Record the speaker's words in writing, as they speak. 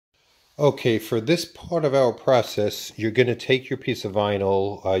Okay, for this part of our process, you're going to take your piece of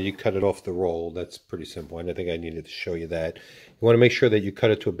vinyl, you cut it off the roll. That's pretty simple. I don't think I needed to show you that. You want to make sure that you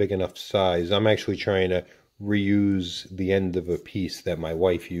cut it to a big enough size. I'm actually trying to reuse the end of a piece that my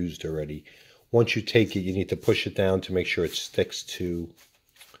wife used already. Once you take it, you need to push it down to make sure it sticks to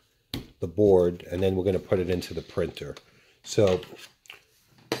the board, and then we're going to put it into the printer. So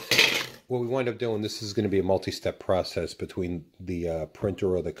what we wind up doing, this is going to be a multi-step process between the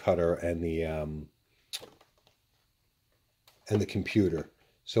printer or the cutter and the computer.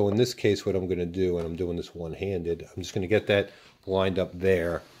 So in this case, what I'm going to do, and I'm doing this one-handed, I'm just going to get that lined up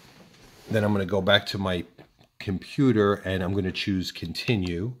there. Then I'm going to go back to my computer and I'm going to choose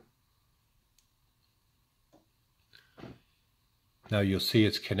continue. Now you'll see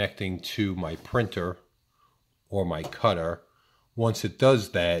it's connecting to my printer or my cutter. Once it does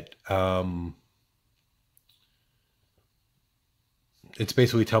that, it's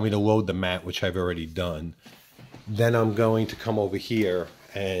basically telling me to load the mat, which I've already done. Then I'm going to come over here,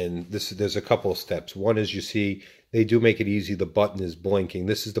 and there's a couple of steps. One is, you see, they do make it easy. The button is blinking.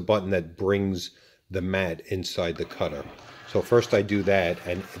 This is the button that brings the mat inside the cutter. So first I do that,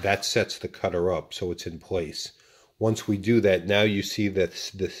 and that sets the cutter up so it's in place. Once we do that, now you see that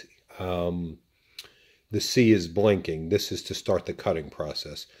the C is blinking. This is to start the cutting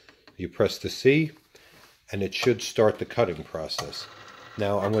process. You press the C, and it should start the cutting process.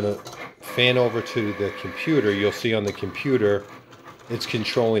 Now I'm going to fan over to the computer. You'll see on the computer, it's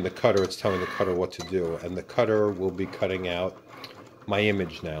controlling the cutter. It's telling the cutter what to do. And the cutter will be cutting out my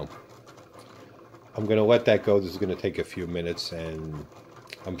image now. I'm going to let that go. This is going to take a few minutes, and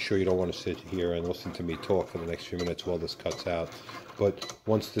I'm sure you don't want to sit here and listen to me talk for the next few minutes while this cuts out. But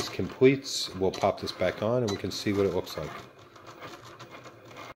once this completes, we'll pop this back on and we can see what it looks like.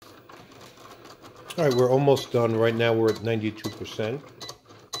 All right, we're almost done. Right now we're at 92%.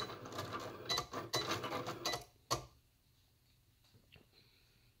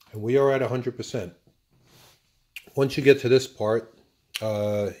 And we are at 100%. Once you get to this part,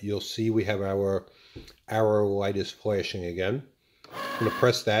 you'll see we have our arrow light is flashing again. I'm going to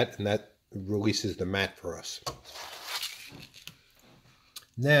press that, and that releases the mat for us.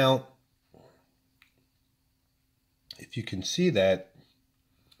 Now, if you can see that,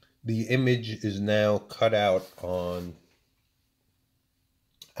 the image is now cut out on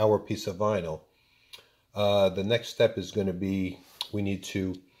our piece of vinyl. The next step is going to be, we need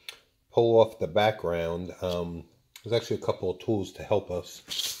to pull off the background. There's actually a couple of tools to help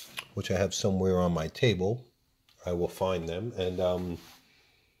us, which I have somewhere on my table. I will find them, and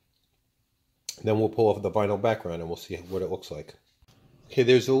then we'll pull off the vinyl background and we'll see what it looks like. Okay,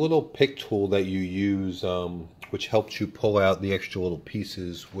 there's a little pick tool that you use, which helps you pull out the extra little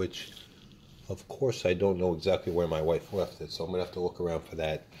pieces, which, of course, I don't know exactly where my wife left it, so I'm going to have to look around for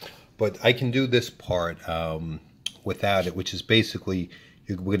that. But I can do this part without it, which is basically,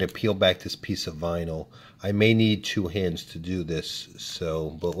 we're going to peel back this piece of vinyl. I may need two hands to do this,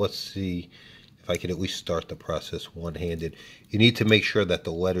 but let's see if I can at least start the process one-handed. You need to make sure that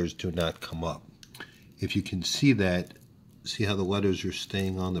the letters do not come up. If you can see that, see how the letters are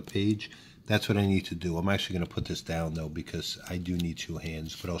staying on the page? That's what I need to do. I'm actually going to put this down, though, because I do need two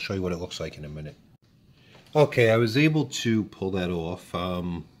hands, but I'll show you what it looks like in a minute. Okay, I was able to pull that off.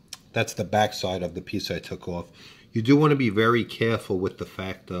 That's the back side of the piece I took off. You do want to be very careful with the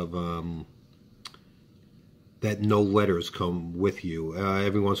fact of that no letters come with you.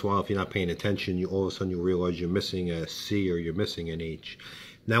 Every once in a while, if you're not paying attention, all of a sudden you realize you're missing a C or you're missing an H.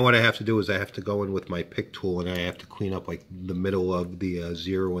 Now what I have to do is I have to go in with my pick tool and I have to clean up like the middle of the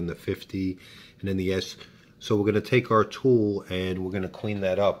 0 and the 50 and then the S. So we're going to take our tool and we're going to clean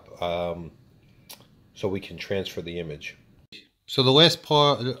that up so we can transfer the image. So the last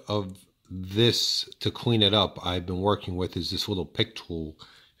part of this to clean it up I've been working with is this little pick tool,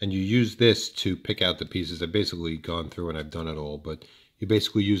 and you use this to pick out the pieces. I've basically gone through and I've done it all, but you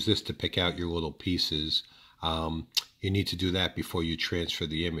basically use this to pick out your little pieces. You need to do that before you transfer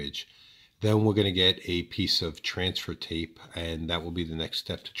the image. Then we're going to get a piece of transfer tape, and that will be the next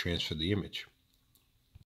step to transfer the image.